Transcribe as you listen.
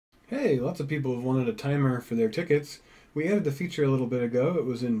Hey, lots of people have wanted a timer for their tickets. We added the feature a little bit ago. It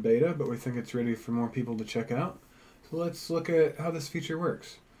was in beta, but we think it's ready for more people to check out. So let's look at how this feature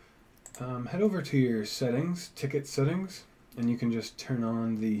works. Head over to your settings, ticket settings, and you can just turn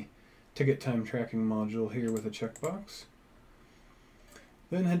on the ticket time tracking module here with a checkbox.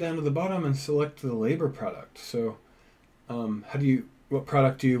 Then head down to the bottom and select the labor product. So what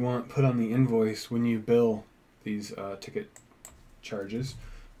product do you want put on the invoice when you bill these ticket charges?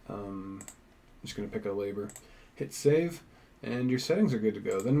 I'm just going to pick a labor. Hit save, and your settings are good to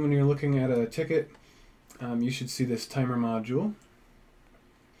go. Then when you're looking at a ticket, you should see this timer module.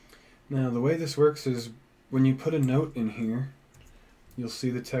 Now the way this works is when you put a note in here, you'll see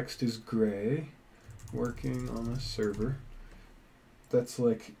the text is gray, working on a server. That's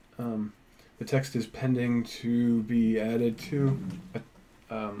like the text is pending to be added to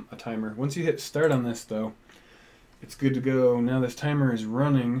a timer. Once you hit start on this though, it's good to go. Now this timer is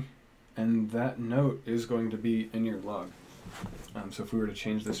running and that note is going to be in your log. So if we were to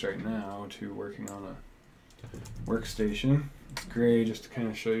change this right now to working on a workstation, it's gray just to kind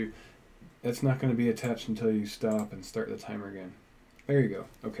of show you that's not going to be attached until you stop and start the timer again. There you go.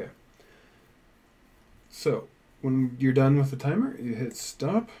 Okay. So when you're done with the timer, you hit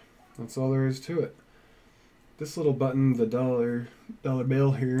stop. That's all there is to it. This little button, the dollar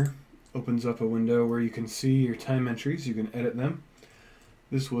bill here, opens up a window where you can see your time entries. You can edit them.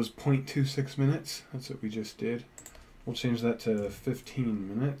 This was 0.26 minutes. That's what we just did. We'll change that to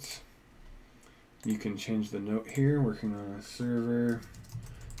 15 minutes. You can change the note here, working on a server,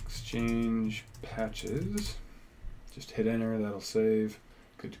 exchange patches. Just hit enter, that'll save.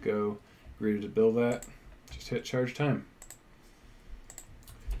 Good to go. Ready to bill that. Just hit charge time.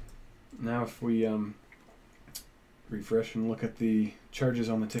 Now if we refresh and look at the charges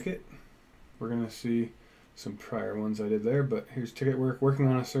on the ticket, we're going to see some prior ones I did there, but here's ticket work, working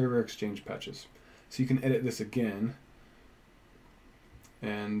on a server, exchange patches. So you can edit this again,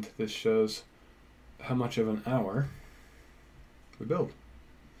 and this shows how much of an hour we billed.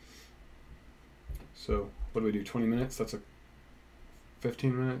 So what do we do, 20 minutes? That's a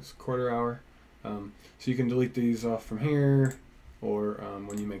 15 minutes, quarter hour. So you can delete these off from here, or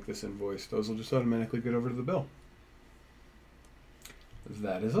when you make this invoice, those will just automatically get over to the bill.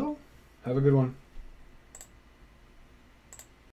 That is all. Have a good one.